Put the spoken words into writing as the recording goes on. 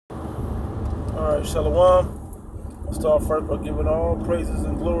Alright, Shalom. I'll start first by giving all praises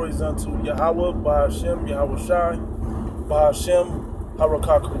and glories unto Yahweh, Bahashem, Yahweh Shai, Bahashem,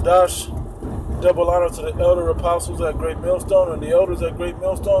 Harakak Kodash. Double honor to the elder apostles at Great Millstone and the elders at Great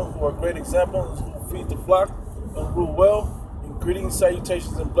Millstone who are great examples, who feed the flock and rule well. And greetings,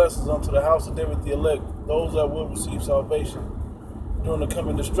 salutations, and blessings unto the house of David the elect, those that will receive salvation during the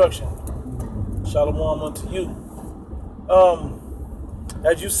coming destruction. Shalom unto you.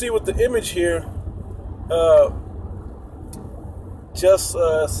 As you see with the image here,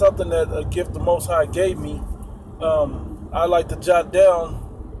 something that a gift the Most High gave me. I like to jot down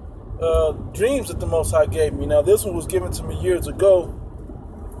dreams that the Most High gave me. Now, this one was given to me years ago,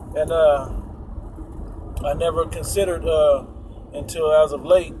 and I never considered until as of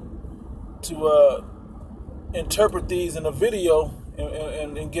late to interpret these in a video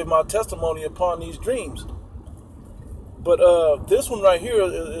and give my testimony upon these dreams. But this one right here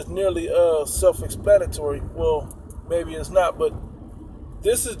is nearly self-explanatory. Well, maybe it's not, but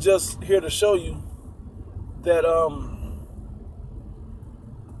this is just here to show you that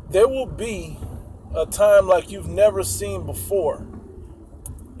there will be a time like you've never seen before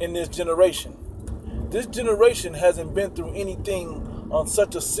in this generation. This generation hasn't been through anything on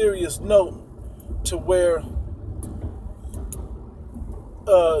such a serious note to where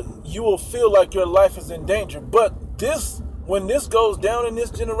you will feel like your life is in danger. But when this goes down in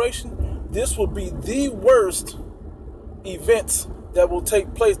this generation, this will be the worst events that will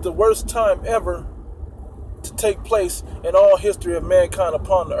take place, the worst time ever to take place in all history of mankind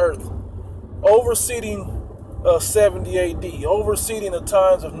upon the earth. Overseeding 70 AD, overseeding the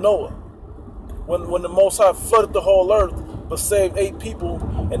times of Noah, when the Most High flooded the whole earth, but saved 8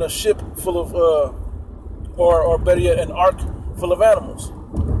 people in a ship full of, or better yet, an ark full of animals.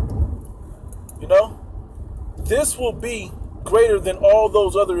 You know? This will be greater than all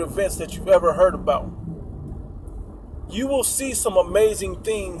those other events that you've ever heard about. You will see some amazing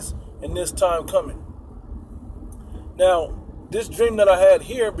things in this time coming. Now, this dream that I had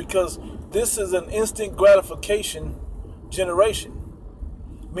here, because this is an instant gratification generation,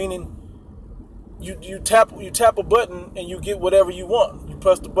 meaning you tap a button and you get whatever you want. You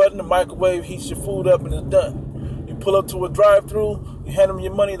press the button, the microwave heats your food up, and it's done. You pull up to a drive-through, you hand them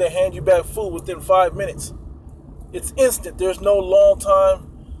your money, they hand you back food within 5 minutes. It's instant. There's no long time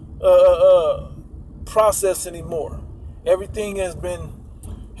process anymore. Everything has been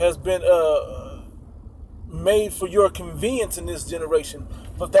made for your convenience in this generation.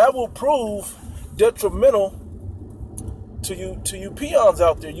 But that will prove detrimental to you peons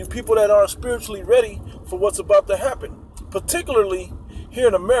out there, you people that aren't spiritually ready for what's about to happen, particularly here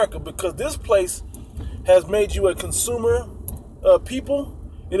in America, because this place has made you a consumer people.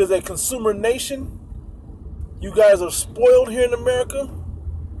 It is a consumer nation. You guys are spoiled here in America.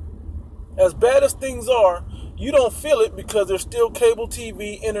 As bad as things are, you don't feel it because there's still cable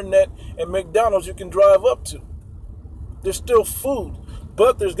TV, internet, and McDonald's you can drive up to. There's still food.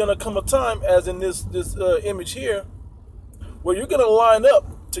 But there's going to come a time, as in this image here, where you're going to line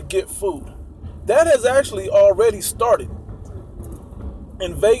up to get food. That has actually already started.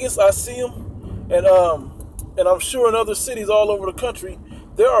 In Vegas, I see them. And I'm sure in other cities all over the country,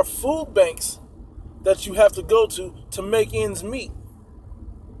 there are food banks that you have to go to make ends meet.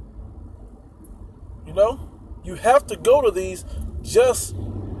 You know? You have to go to these just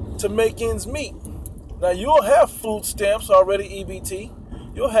to make ends meet. Now, you'll have food stamps already, EBT.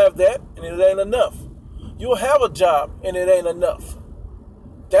 You'll have that, and it ain't enough. You'll have a job, and it ain't enough.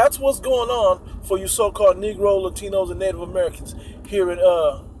 That's what's going on for you so-called Negro, Latinos, and Native Americans here in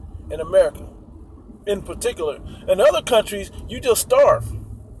America, in particular. In other countries, you just starve.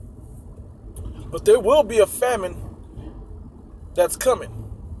 But there will be a famine that's coming.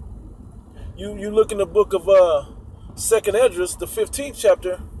 You look in the book of 2nd Esdras, the 15th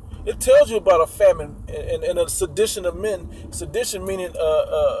chapter, it tells you about a famine and a sedition of men. Sedition meaning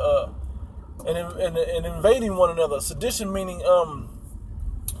and invading one another. Sedition meaning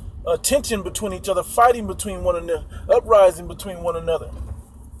tension between each other, fighting between one another, uprising between one another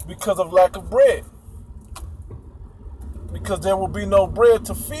because of lack of bread. Because there will be no bread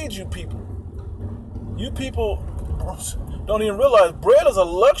to feed you people. You people don't even realize bread is a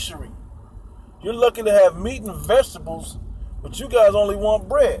luxury. You're lucky to have meat and vegetables, but you guys only want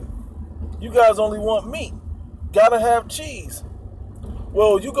bread. You guys only want meat. Gotta have cheese.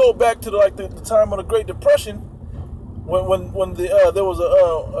 Well, you go back to the time of the Great Depression, when there was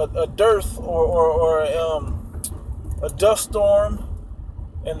a dearth or a dust storm,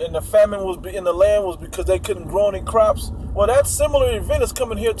 and the famine was in the land was because they couldn't grow any crops. Well, that similar event is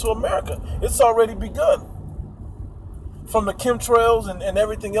coming here to America. It's already begun. From the chemtrails and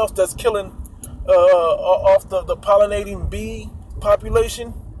everything else that's killing off the pollinating bee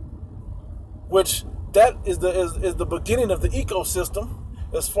population, which that is the beginning of the ecosystem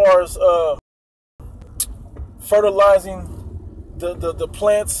as far as fertilizing the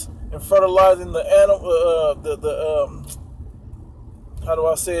plants and fertilizing the animal, how do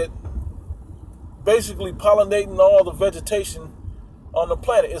I say it? Basically pollinating all the vegetation on the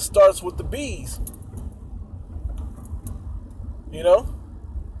planet. It starts with the bees, you know,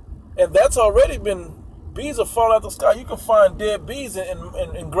 and that's already been. Bees are falling out the sky. You can find dead bees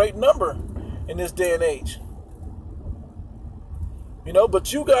in great number in this day and age, you know.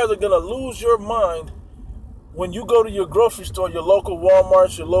 But you guys are gonna lose your mind when you go to your grocery store, your local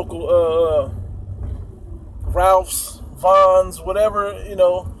Walmart, your local Ralph's, Vons, whatever, you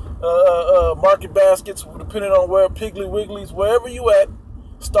know, market baskets, depending on where, Piggly Wiggly's, wherever you at,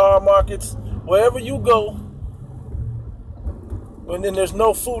 Star Markets, wherever you go, and then there's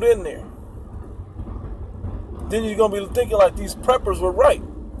no food in there. Then you're going to be thinking like these preppers were right.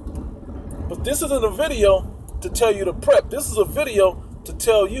 But this isn't a video to tell you to prep. This is a video to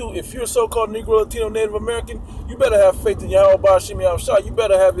tell you, if you're a so-called Negro, Latino, Native American, you better have faith in Yahweh Ba'ashim Yahushua. You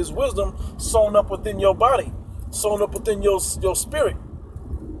better have his wisdom sewn up within your body, sewn up within your spirit,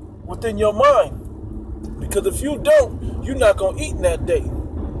 within your mind. Because if you don't, you're not going to eat in that day.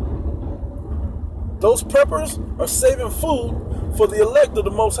 Those preppers are saving food for the elect of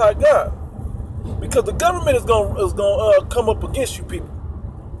the Most High God. Because the government is going to come up against you people.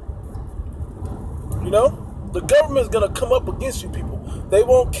 You know? The government is going to come up against you people. They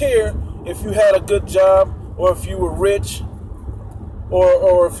won't care if you had a good job or if you were rich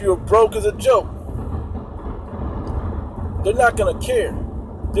or if you were broke as a joke. They're not going to care.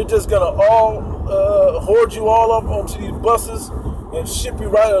 They're just going to all hoard you all up onto these buses and ship you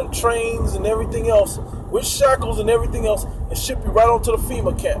right on trains and everything else with shackles and everything else and ship you right onto the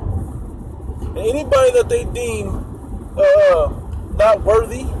FEMA camp. And anybody that they deem not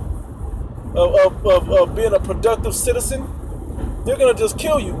worthy of being a productive citizen, they're gonna just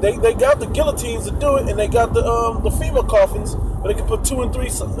kill you. They got the guillotines to do it, and they got the FEMA coffins where they can put 2 and 3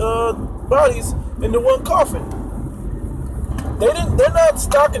 bodies into one coffin. They're not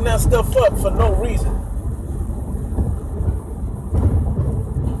stocking that stuff up for no reason.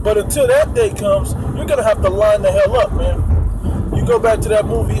 But until that day comes, you're gonna have to line the hell up, man. You go back to that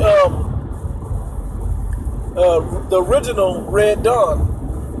movie, the original Red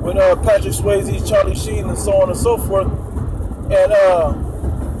Dawn, with Patrick Swayze, Charlie Sheen, and so on and so forth, and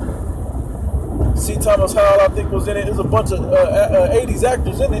C. Thomas Howell, I think, was in it. There's a bunch of 80s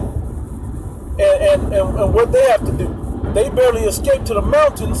actors in it, and what they have to do, they barely escaped to the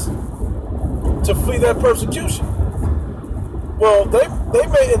mountains to flee that persecution. Well, they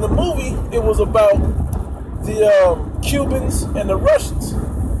made, in the movie, it was about the Cubans and the Russians,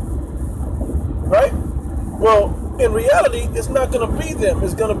 right? Well, in reality, it's not going to be them.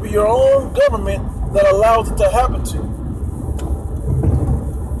 It's going to be your own government that allows it to happen to you.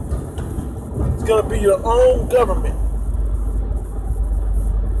 It's going to be your own government.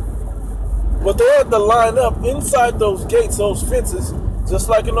 But they had to line up inside those gates, those fences, just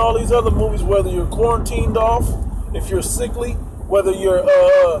like in all these other movies, whether you're quarantined off, if you're sickly, whether you're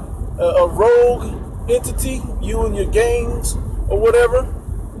a rogue entity, you and your gangs or whatever.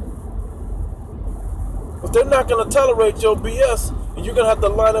 But they're not going to tolerate your BS, and you're going to have to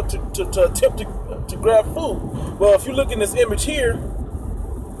line up to attempt to grab food. Well, if you look in this image here,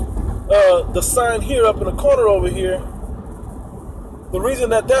 the sign here up in the corner over here, the reason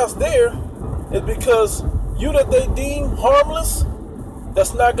that that's there is because you that they deem harmless,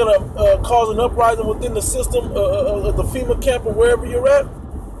 that's not going to cause an uprising within the system of the FEMA camp or wherever you're at,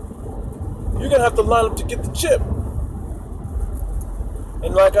 you're going to have to line up to get the chip.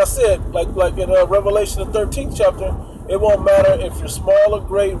 And like I said, like in Revelation, the 13th chapter, it won't matter if you're small or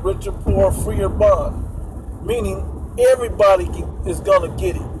great, rich or poor, free or bond. Meaning, everybody is going to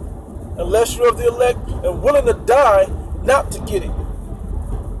get it. Unless you're of the elect and willing to die not to get it.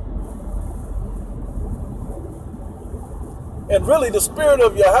 And really, the spirit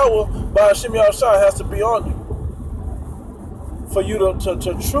of Yahweh, Ba'ashim Yahushua, has to be on you for you to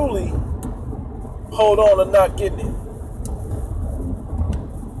truly hold on and not getting it.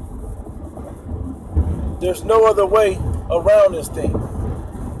 There's no other way around this thing.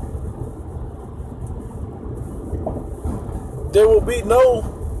 There will be no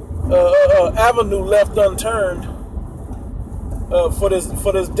avenue left unturned for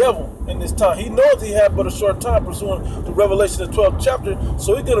this devil in this time. He knows he had but a short time pursuing the Revelation, the 12th chapter,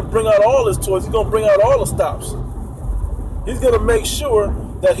 so he's going to bring out all his toys. He's going to bring out all the stops. He's going to make sure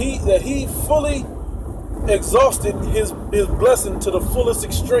that he fully exhausted his blessing to the fullest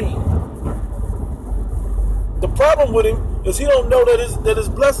extreme. The problem with him is he don't know that his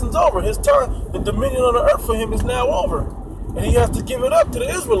blessing's over. His time, the dominion on the earth for him is now over. And he has to give it up to the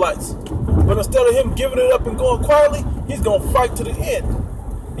Israelites. But instead of him giving it up and going quietly, he's going to fight to the end.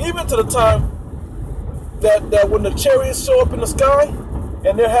 Even to the time that when the chariots show up in the sky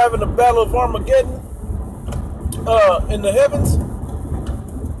and they're having the battle of Armageddon in the heavens,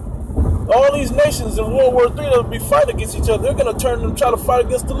 all these nations in World War III that will be fighting against each other, they're going to turn and try to fight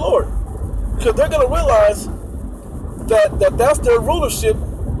against the Lord. Because they're going to realize that's their rulership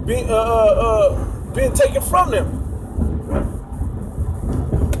being taken from them.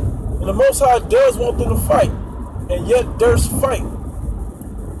 And the Most High does want them to fight, and yet durst fight.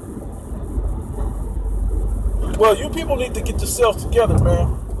 Well, you people need to get yourselves together,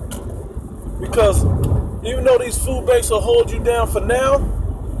 man. Because even though these food banks will hold you down for now,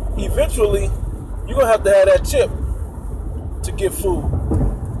 eventually you're going to have that chip to get food.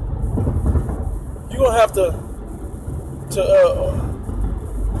 You're going to have to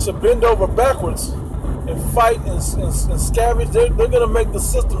bend over backwards and fight and scavenge. They're going to make the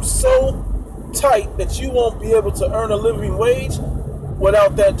system so tight that you won't be able to earn a living wage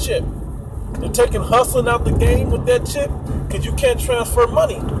without that chip. They're taking hustling out the game with that chip because you can't transfer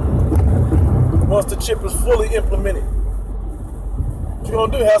money once the chip is fully implemented. What you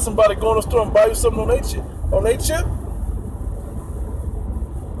going to do? Have somebody go in the store and buy you something on their chip?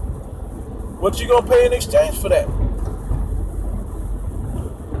 What you going to pay in exchange for that?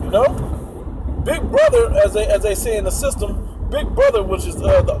 You know? Big Brother, as they say in the system, Big Brother, which is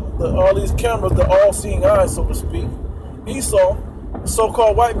all these cameras, the all-seeing eyes, so to speak, Esau, the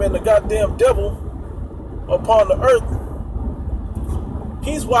so-called white man, the goddamn devil upon the earth,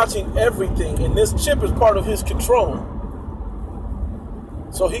 he's watching everything, and this chip is part of his control.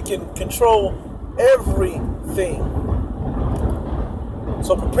 So he can control everything.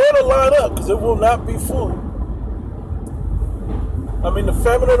 So prepare to line up, because it will not be food. I mean, the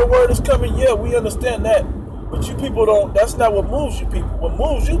famine of the word is coming. Yeah, we understand that. But you people don't, that's not what moves you people. What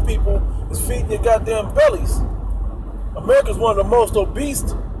moves you people is feeding your goddamn bellies. America's one of the most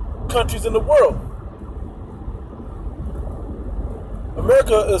obese countries in the world.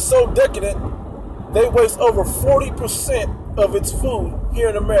 America is so decadent, they waste over 40% of its food here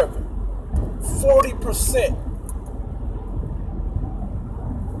in America. 40%.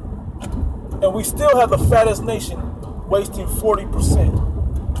 And we still have the fattest nation wasting 40%.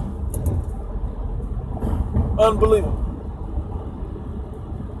 Unbelievable.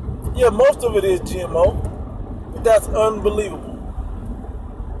 Yeah, most of it is GMO, but that's unbelievable.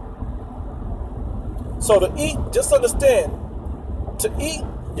 So to eat, just understand, to eat,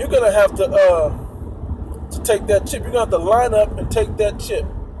 you're gonna have to take that chip. You're gonna have to line up and take that chip.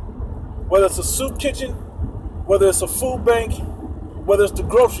 Whether it's a soup kitchen, whether it's a food bank, whether it's the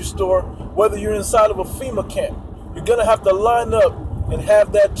grocery store, whether you're inside of a FEMA camp, you're going to have to line up and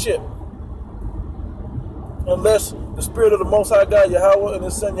have that chip. Unless the Spirit of the Most High God, Yahweh, and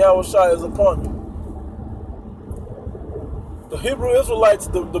His Son Yahweh Shai is upon you. The Hebrew Israelites,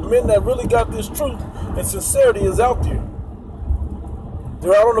 the men that really got this truth and sincerity is out there.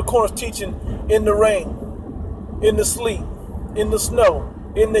 They're out on the corners teaching in the rain, in the sleet, in the snow,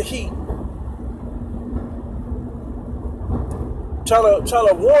 in the heat. Trying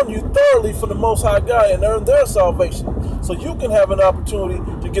to warn you thoroughly for the Most High God and earn their salvation. So you can have an opportunity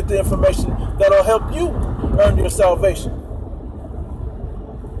to get the information that'll help you earn your salvation.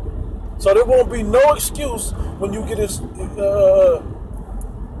 So there won't be no excuse when you get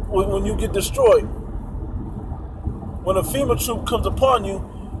when you get destroyed. When a FEMA troop comes upon you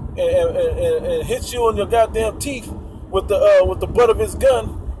and hits you in your goddamn teeth with the butt of his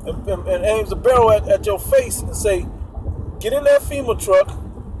gun and aims a barrel at your face and say, get in that FEMA truck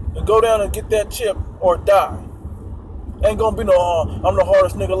and go down and get that chip or die. Ain't gonna be no, I'm the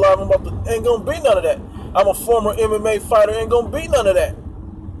hardest nigga alive. Ain't gonna be none of that. I'm a former MMA fighter. Ain't gonna be none of that.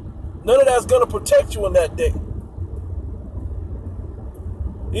 None of that's gonna protect you in that day.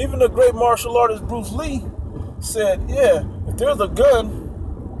 Even the great martial artist Bruce Lee said, yeah, if there's a gun,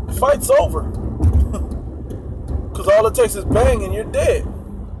 the fight's over. Because all it takes is bang and you're dead.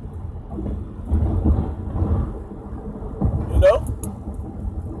 You know?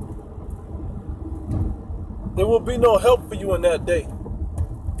 There will be no help for you in that day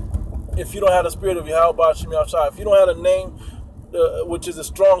if you don't have the Spirit of Yahweh Ba'ashem Yahshua. If you don't have a name, which is a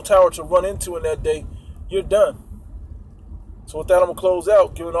strong tower to run into in that day, you're done. So with that, I'm going to close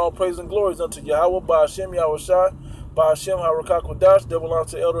out, giving all praise and glories unto Yahweh Ba'ashem Yahushai, Ba'ashem Harakak Wadash, double honor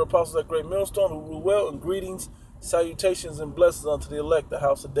to the elder apostles at Great Millstone who rule well, and greetings, salutations, and blessings unto the elect, the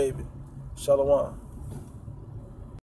house of David. Shalom.